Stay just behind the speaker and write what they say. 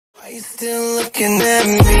you still looking at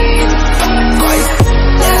me? Why you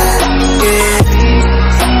looking at me?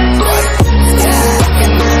 Why you still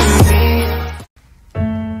looking at me?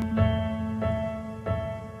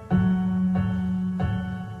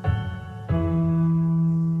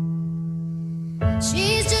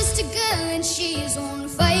 She's just a girl and she's on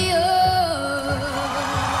fire,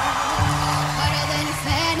 hotter than a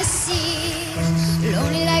fantasy,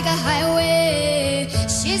 lonely like a highway.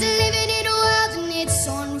 She's living in a world and it's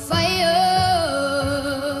on fire,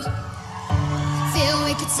 filled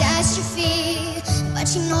with catastrophe, but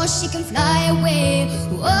she knows she can fly away.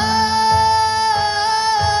 Whoa,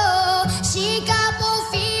 she got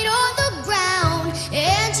both feet on the ground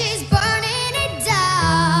and she's burning it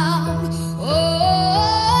down.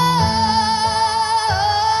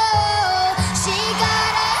 She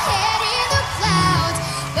got her head in the clouds,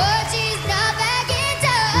 but she's not backing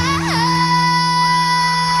down.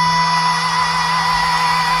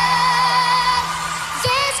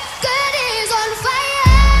 This girl is on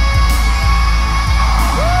fire.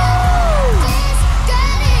 This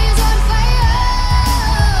girl is on fire.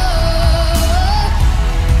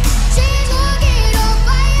 She's walking on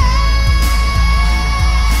fire.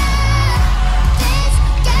 This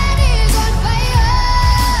girl is on fire.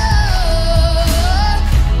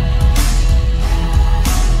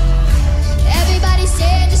 Everybody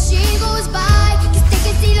said that she goes by, 'cause they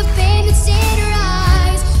can see the fame that's in her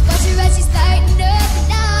eyes. Watch her as she's lighting up the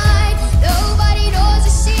night. Nobody knows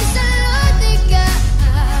that she's a lonely girl.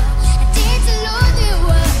 I did a lonely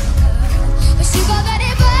world, but she got that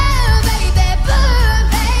it burn, baby, burn,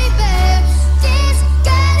 baby. This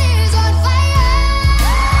girl is on fire.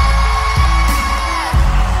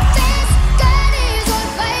 This girl is on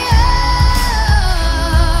fire.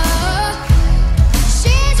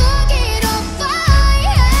 She's walking on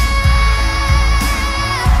fire.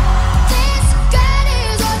 This girl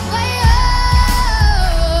is on fire.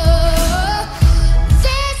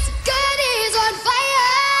 This girl is on fire.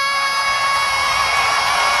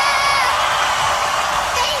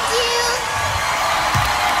 Thank you.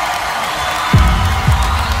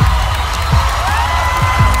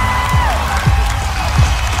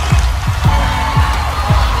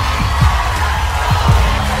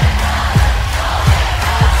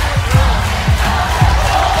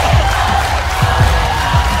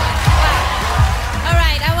 All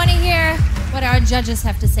right, I want to hear what our judges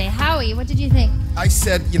have to say. Howie, what did you think? I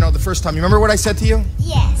said, the first time, you remember what I said to you?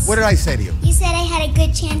 Yes. What did I say to you? You said I had a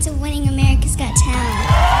good chance of winning America's Got Talent.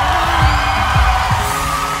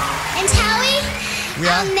 And Howie,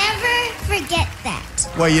 Yeah? I'll never forget that.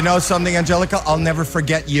 Well, you know something, Angelica? I'll never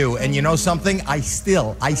forget you. And you know something? I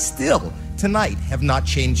still, tonight, have not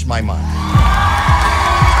changed my mind.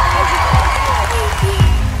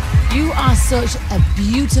 You are such a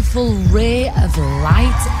beautiful ray of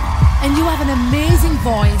light, and you have an amazing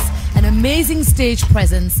voice, an amazing stage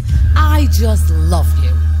presence. I just love you.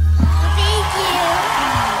 Thank you.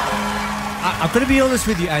 I've got to be honest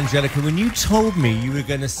with you, Angelica. When you told me you were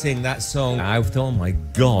going to sing that song, I thought, oh my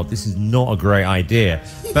God, this is not a great idea.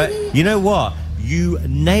 But you know what? You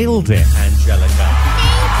nailed it, Angelica.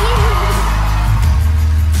 Thank you.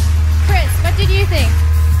 Chris, what did you think?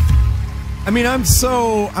 I mean, I'm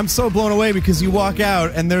so blown away because you walk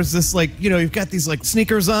out and there's this you've got these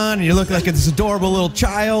sneakers on and you look like this adorable little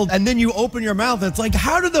child, and then you open your mouth and it's like,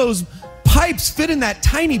 how do those pipes fit in that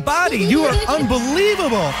tiny body? You are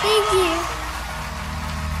unbelievable. Thank you.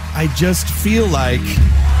 I just feel like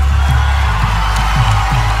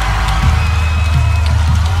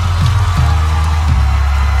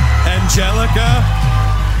Angelica,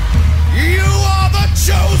 you are the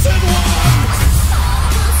chosen one.